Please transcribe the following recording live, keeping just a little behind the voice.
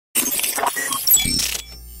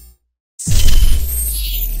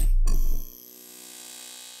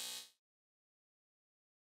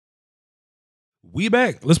We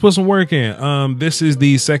back. Let's put some work in. This is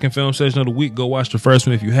the second film session of the week. Go watch the first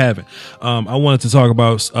one if you haven't. I wanted to talk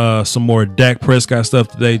about some more Dak Prescott stuff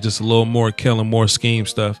today, just a little more Kellen Moore scheme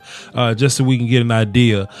stuff, just so we can get an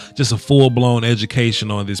idea, just a full-blown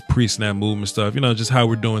education on this pre-snap movement stuff, just how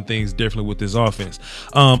we're doing things differently with this offense.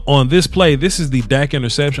 On this play, this is the Dak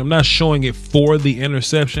interception. I'm not showing it for the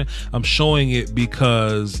interception. I'm showing it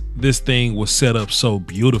because this thing was set up so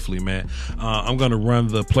beautifully, man. I'm going to run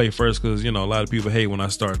the play first because, a lot of people hate when I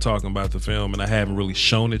start talking about the film and I haven't really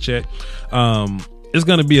shown it yet. It's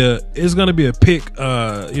gonna be a pick,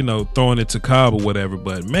 throwing it to Cobb or whatever.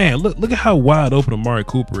 But man, look at how wide open Amari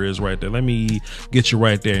Cooper is right there. Let me get you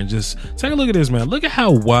right there and just take a look at this, man. Look at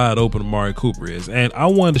how wide open Amari Cooper is. And I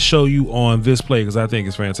wanted to show you on this play because I think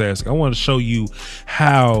it's fantastic. I wanted to show you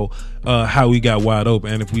how he got wide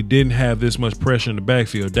open. And if we didn't have this much pressure in the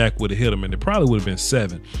backfield, Dak would have hit him, and it probably would have been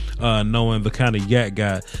 7, knowing the kind of yak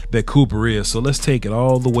guy that Cooper is. So let's take it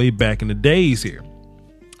all the way back in the days here.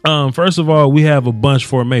 First of all, we have a bunch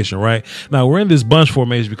formation, right? Now we're in this bunch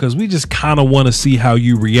formation because we just kind of want to see how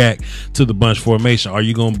you react to the bunch formation. Are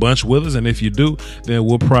you going to bunch with us? And if you do, then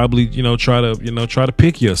we'll probably, try to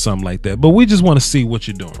pick you or something like that. But we just want to see what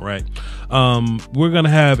you're doing, right? We're going to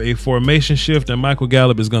have a formation shift, and Michael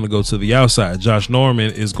Gallup is going to go to the outside. Josh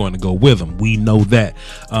Norman is going to go with him. We know that.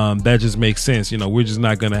 That just makes sense. We're just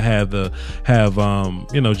not going to have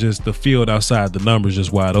just the field outside the numbers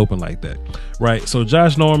just wide open like that, right? So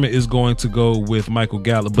Josh Norman is going to go with Michael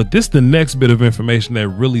Gallup, but this is the next bit of information that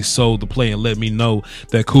really sold the play and let me know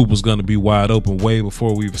that Coop was going to be wide open way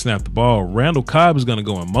before we even snapped the ball. Randall Cobb is going to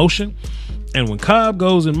go in motion, and when Cobb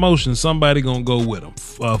goes in motion, somebody gonna go with him.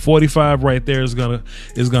 45 right there is gonna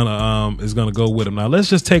go with him. Now let's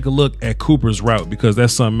just take a look at Cooper's route because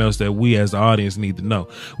that's something else that we as the audience need to know.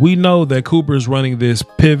 We know that Cooper is running this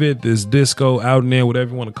pivot, this disco, out and in,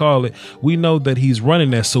 whatever you want to call it. We know that he's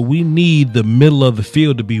running that, so we need the middle of the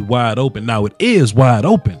field to be wide open. Now it is wide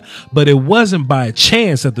open, but it wasn't by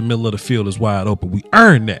chance that the middle of the field is wide open. We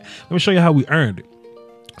earned that. Let me show you how we earned it.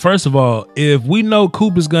 First of all, if we know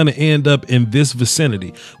Coop is going to end up in this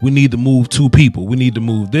vicinity, we need to move 2 people. We need to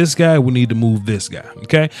move this guy. We need to move this guy.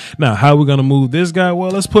 Okay. Now, how are we going to move this guy? Well,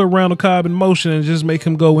 let's put Randall Cobb in motion and just make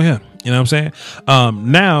him go with him. You know what I'm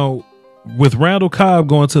saying? Now, with Randall Cobb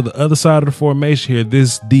going to the other side of the formation here,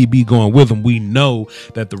 this DB going with him, we know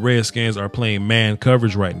that the Redskins are playing man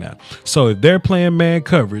coverage right now. So if they're playing man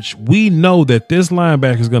coverage, we know that this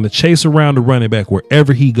linebacker is going to chase around the running back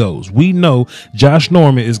wherever he goes. We know Josh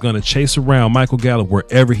Norman is going to chase around Michael Gallup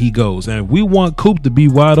wherever he goes. And if we want Coop to be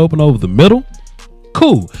wide open over the middle,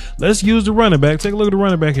 cool. Let's use the running back. Take a look at the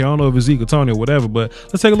running back here. I don't know if it's Zeke or Tony or whatever, but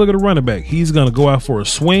let's take a look at the running back. He's going to go out for a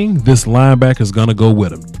swing. This linebacker is going to go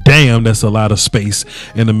with him. Damn, that's a lot of space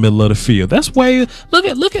in the middle of the field. That's way. Look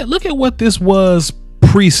at what this was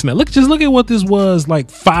pre-snap. Look at what this was like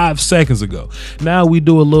 5 seconds ago. Now we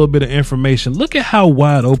do a little bit of information. Look at how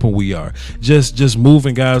wide open we are. Just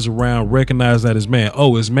moving guys around, recognize that as man.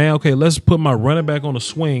 Oh, it's man. Okay, let's put my running back on a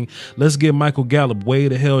swing. Let's get Michael Gallup way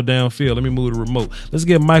the hell downfield. Let me move the remote. Let's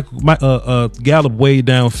get Gallup way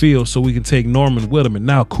downfield so we can take Norman with him. And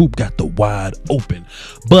now Coop got the wide open.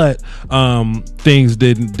 But things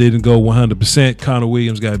didn't go 100%. Connor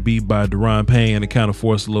Williams got beat by Deron Payne, and it kind of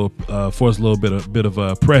forced a little bit of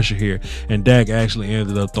pressure here, and Dak actually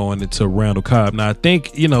ended up throwing it to Randall Cobb. Now I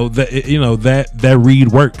think that read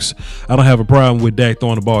works. I don't have a problem with Dak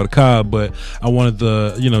throwing the ball to Cobb, but I wanted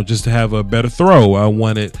just to have a better throw. I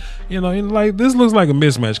wanted, like this looks like a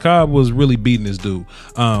mismatch. Cobb was really beating this dude.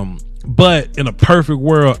 But in a perfect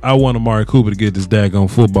world, I want Amari Cooper to get this daggone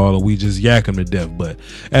football and we just yak him to death. But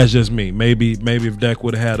that's just me. Maybe if Dak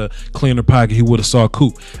would have had a cleaner pocket, he would have saw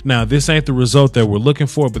Coop. Now, this ain't the result that we're looking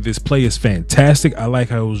for, but this play is fantastic. I like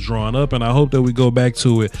how it was drawn up, and I hope that we go back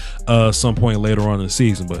to it some point later on in the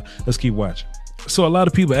season. But let's keep watching. So a lot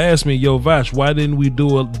of people ask me, yo, Voch, why didn't we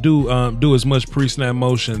do as much pre-snap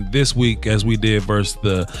motion this week as we did versus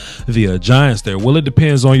the Giants there? Well, it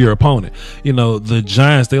depends on your opponent. The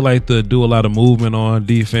Giants, they like to do a lot of movement on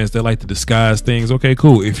defense. They like to disguise things. Okay,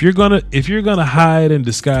 cool. If you're gonna hide and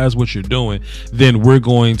disguise what you're doing, then we're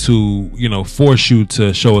going to force you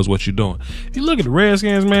to show us what you're doing. If you look at the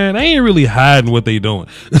Redskins, man, they ain't really hiding what they doing.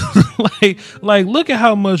 like look at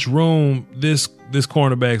how much room this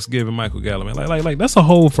cornerback's giving Michael Gallup. Like that's a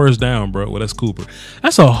whole first down, bro. Well, that's Cooper.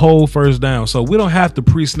 That's a whole first down. So we don't have to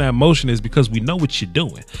pre-snap motion this because we know what you're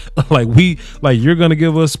doing. You're gonna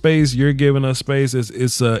give us space. You're giving us space.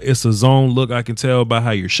 It's a zone look. I can tell by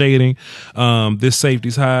how you're shading. This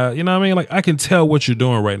safety's high. You know what I mean? Like I can tell what you're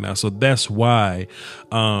doing right now. So that's why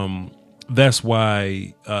that's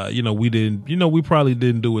why we probably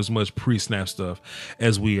didn't do as much pre-snap stuff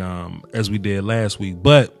as we did last week.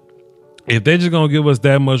 But if they're just gonna give us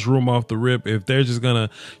that much room off the rip, if they're just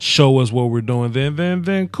gonna show us what we're doing,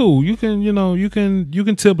 then cool. You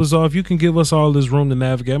can tip us off. You can give us all this room to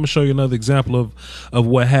navigate. I'm gonna show you another example of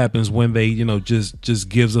what happens when they just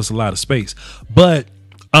gives us a lot of space. But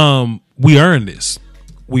we earned this.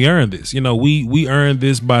 We earned this. We earned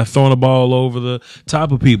this by throwing the ball over the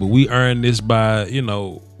top of people. We earned this by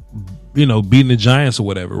beating the Giants or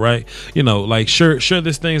whatever, right? Sure,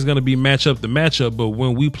 this thing's going to be matchup to matchup, but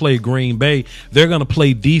when we play Green Bay, they're going to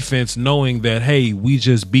play defense knowing that, hey, we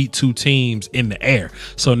just beat two teams in the air.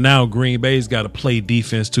 So now Green Bay's got to play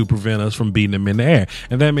defense to prevent us from beating them in the air.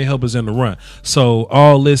 And that may help us in the run. So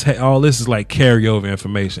all this is like carryover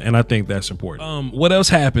information. And I think that's important. What else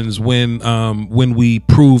happens when we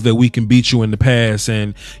prove that we can beat you in the pass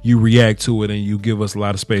and you react to it and you give us a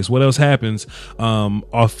lot of space? What else happens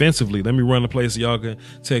offensively? Let me run the play so y'all can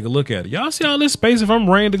take a look at it. Y'all see all this space? If I'm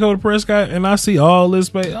Rain Dakota Prescott and I see all this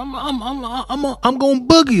space, I'm gonna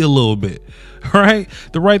boogie a little bit. Right?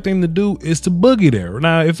 The right thing to do is to boogie there.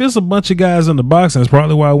 Now, if it's a bunch of guys in the box, that's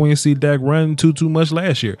probably why we didn't see Dak run too much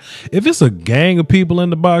last year. If it's a gang of people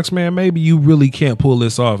in the box, man, maybe you really can't pull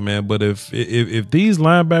this off, man. But if these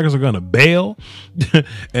linebackers are gonna bail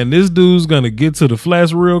and this dude's gonna get to the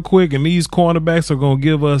flats real quick and these cornerbacks are gonna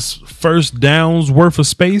give us first downs worth of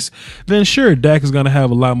space, then sure, Dak is gonna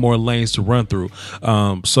have a lot more lanes to run through.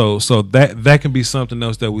 So that can be something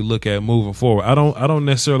else that we look at moving forward. I don't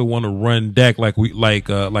necessarily want to run Dak like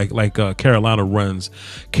Carolina runs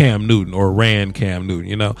Cam Newton or ran Cam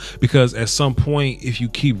Newton, because at some point, if you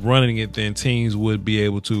keep running it, then teams would be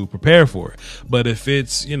able to prepare for it. But if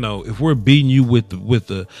it's, if we're beating you with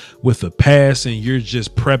the pass and you're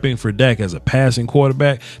just prepping for Dak as a passing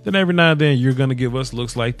quarterback, then every now and then you're going to give us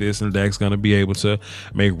looks like this and Dak's going to be able to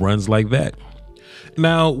make runs like that.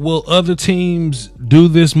 Now, will other teams do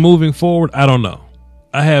this moving forward? I don't know.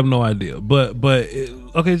 I have no idea, but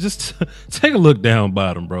okay, just take a look down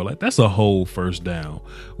bottom, bro. Like that's a whole first down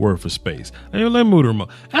worth of space. Hey, let me move the remote.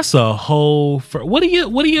 That's a whole. What are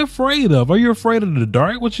you afraid of? Are you afraid of the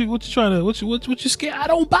dark? What you scared? I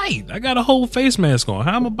don't bite. I got a whole face mask on.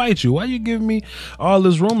 How am I gonna bite you? Why you giving me all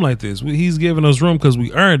this room like this? He's giving us room because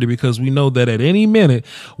we earned it, because we know that at any minute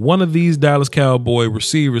one of these Dallas Cowboy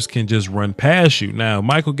receivers can just run past you. Now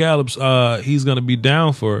Michael Gallup's he's gonna be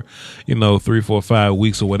down for 3, 4, 5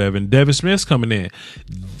 weeks or whatever, and Devin Smith's coming in.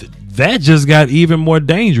 That just got even more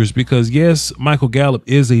dangerous because yes, Michael Gallup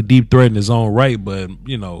is a deep threat in his own right, but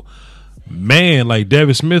man, like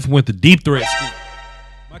Devin Smith went to deep threat school.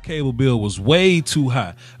 My cable bill was way too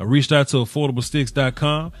high. I reached out to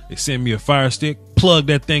affordablesticks.com. They sent me a Fire Stick, plugged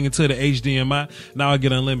that thing into the HDMI. Now I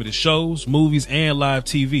get unlimited shows, movies, and live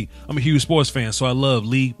TV. I'm a huge sports fan, so I love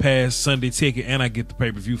League Pass, Sunday Ticket, and I get the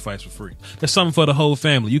pay-per-view fights for free. That's something for the whole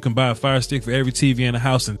family. You can buy a Fire Stick for every TV in the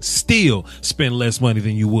house and still spend less money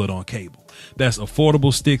than you would on cable. That's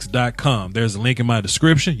affordablesticks.com. There's a link in my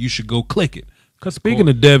description. You should go click it. Because speaking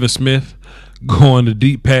of Devin Smith going to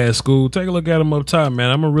deep pass school, take a look at him up top, man.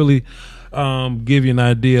 I'm going to really give you an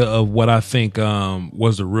idea of what I think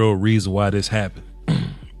was the real reason why this happened.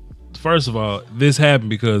 First of all, this happened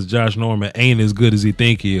because Josh Norman ain't as good as he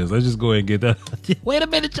think he is. Let's just go ahead and get that. Wait a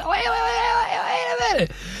minute. Wait a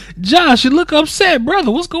minute. Josh, you look upset, brother.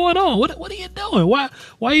 What's going on? What are you doing?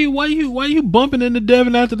 Why you bumping into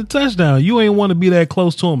Devin after the touchdown? You ain't want to be that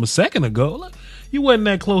close to him a second ago. Look, you wasn't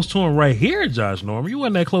that close to him right here, Josh Norman. You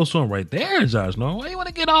wasn't that close to him right there, Josh Norman. Why you want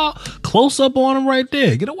to get all close up on him right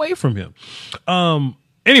there? Get away from him.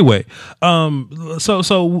 Anyway,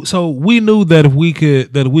 so we knew that if we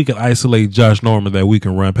could isolate Josh Norman, that we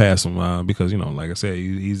can run past him because like I said,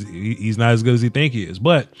 he's not as good as he think he is.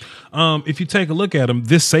 But if you take a look at him,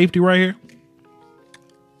 this safety right here,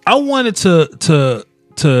 I wanted to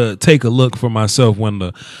take a look for myself when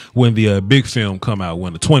the big film come out,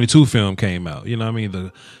 when the 22 film came out.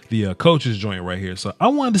 The coach's joint right here. So I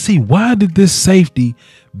wanted to see, why did this safety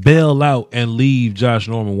bail out and leave Josh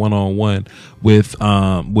Norman one-on-one with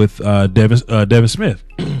Devin Smith?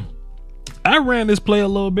 I ran this play a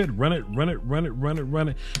little bit, run it.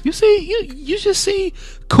 You see, you just see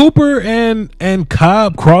Cooper and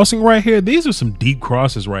Cobb crossing right here. These are some deep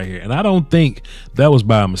crosses right here, and I don't think that was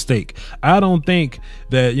by a mistake. I don't think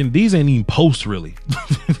that these ain't even posts really.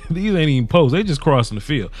 These ain't even posts. They just crossing the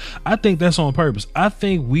field. I think that's on purpose. I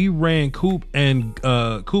think we ran Coop and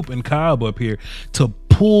Cobb up here to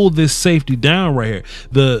pull this safety down right here.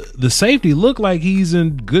 The safety looked like he's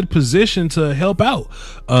in good position to help out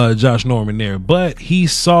Josh Norman there, but he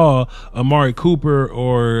saw Amari Cooper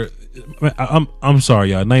or I'm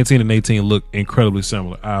sorry, y'all. 19 and 18 look incredibly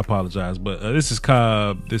similar. I apologize, but this is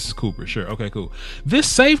Cobb. This is Cooper. Sure, okay, cool. This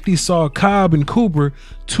safety saw Cobb and Cooper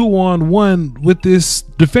 2-on-1 with this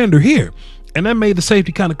defender here, and that made the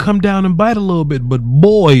safety kind of come down and bite a little bit. But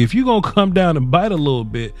boy, if you gonna come down and bite a little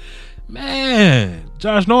bit, man,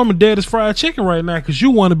 Josh Norman dead as fried chicken right now because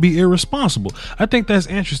you want to be irresponsible. I think that's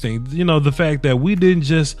interesting. You know, the fact that we didn't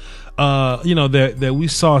just, that we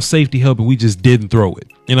saw safety help and we just didn't throw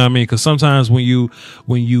it. You know what I mean? Because sometimes when you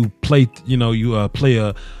play, play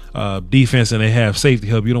a defense and they have safety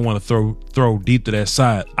help, you don't want to throw deep to that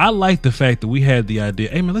side. I like the fact that we had the idea,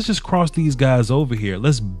 hey man, let's just cross these guys over here.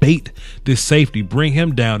 Let's bait this safety, bring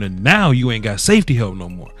him down, and now you ain't got safety help no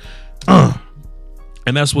more.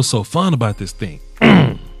 And that's what's so fun about this thing.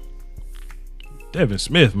 Devin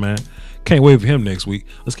Smith, man. Can't wait for him next week.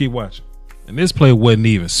 Let's keep watching. And this play wasn't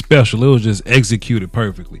even special. It was just executed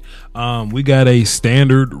perfectly. We got a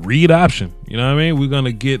standard read option. You know what I mean? We're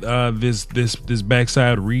gonna get this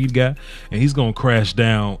backside read guy, and he's gonna crash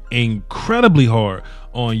down incredibly hard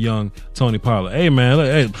on young Tony Pollard. Hey man, look,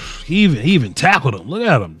 hey, he even tackled him. Look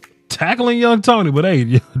at him. Tackling young Tony, but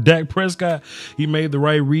hey, Dak Prescott, he made the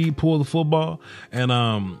right read, pull the football, and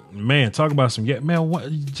man, talk about some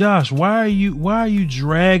Josh, why are you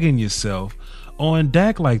dragging yourself on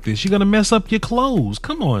Dak like this? You're gonna mess up your clothes.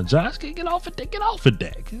 Come on, Josh, get off of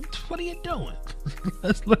Dak. What are you doing?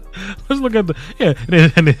 let's look at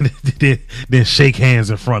then shake hands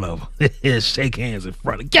in front of him. Shake hands in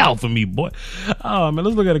front of. Get off of me, boy. Oh man,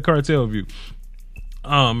 let's look at a cartel view.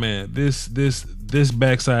 Oh man, this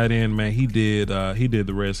backside end, man, he did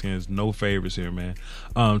the Redskins no favors here, man.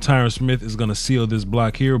 Tyron Smith is gonna seal this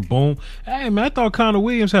block here. Boom. Hey man, I thought Connor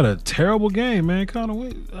Williams had a terrible game, man. Connor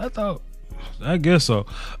Williams, I guess so.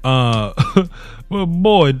 Well,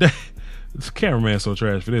 boy, this cameraman's so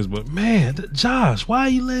trash for this, but man, Josh, why are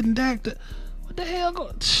you letting Dak? What the hell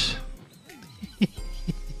go?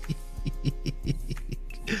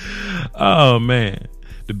 Oh man.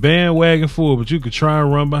 The bandwagon full, but you could try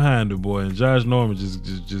and run behind the boy. And Josh Norman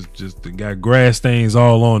just got grass stains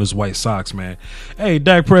all on his white socks, man. Hey,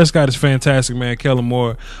 Dak Prescott is fantastic, man. Kellen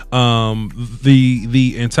Moore,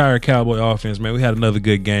 the entire Cowboy offense, man. We had another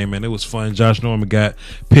good game, man. It was fun. Josh Norman got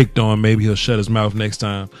picked on. Maybe he'll shut his mouth next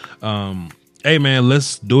time. Hey, man,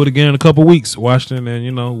 let's do it again in a couple weeks, Washington,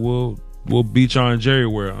 and we'll beat y'all in Jerry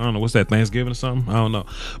where I don't know what's that, Thanksgiving or something. I don't know,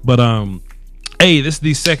 but hey, this is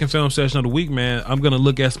the second film session of the week, man. I'm going to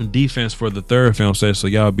look at some defense for the third film session, so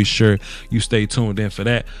y'all be sure you stay tuned in for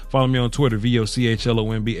that. Follow me on Twitter,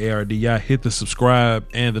 VOCHLOMBARDI. Hit the subscribe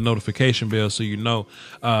and the notification bell so you know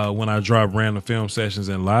when I drop random film sessions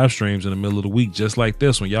and live streams in the middle of the week, just like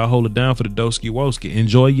this one. Y'all hold it down for the Doski Woski.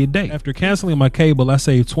 Enjoy your day. After canceling my cable, I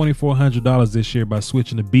saved $2,400 this year by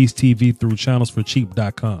switching to Beast TV through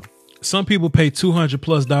channelsforcheap.com. Some people pay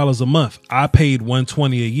 $200+ a month. I paid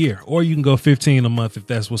 $120 a year, or you can go $15 a month if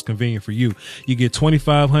that's what's convenient for you. You get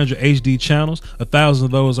 2,500 HD channels. 1,000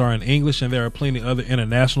 of those are in English, and there are plenty of other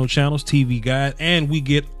international channels, TV Guide, and we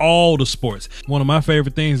get all the sports. One of my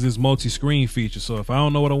favorite things is multi-screen feature. So if I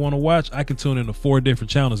don't know what I want to watch, I can tune into 4 different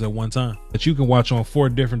channels at one time that you can watch on 4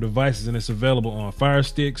 different devices, and it's available on Fire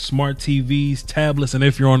Stick, smart TVs, tablets, and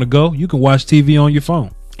if you're on the go, you can watch TV on your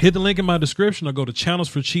phone. Hit the link in my description or go to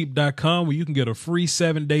channelsforcheap.com where you can get a free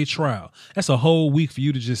 7-day trial. That's a whole week for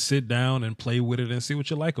you to just sit down and play with it and see what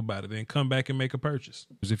you like about it. Then come back and make a purchase.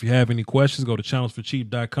 If you have any questions, go to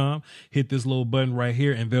channelsforcheap.com, hit this little button right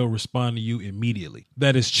here, and they'll respond to you immediately.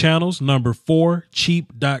 That is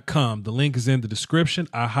channels4cheap.com. The link is in the description.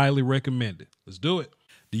 I highly recommend it. Let's do it.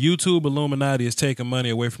 The YouTube Illuminati is taking money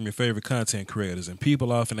away from your favorite content creators, and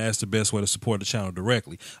people often ask the best way to support the channel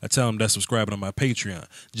directly. I tell them that's subscribing to my Patreon.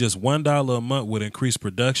 Just $1 a month would increase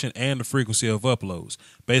production and the frequency of uploads.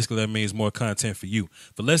 Basically, that means more content for you.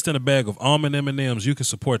 For less than a bag of almond M&Ms, you can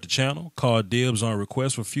support the channel, call dibs on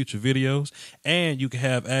requests for future videos, and you can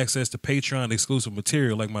have access to Patreon exclusive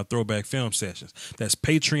material like my throwback film sessions. That's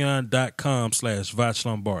patreon.com/Voch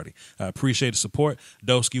Lombardi. I appreciate the support.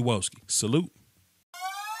 Doski Woski. Salute.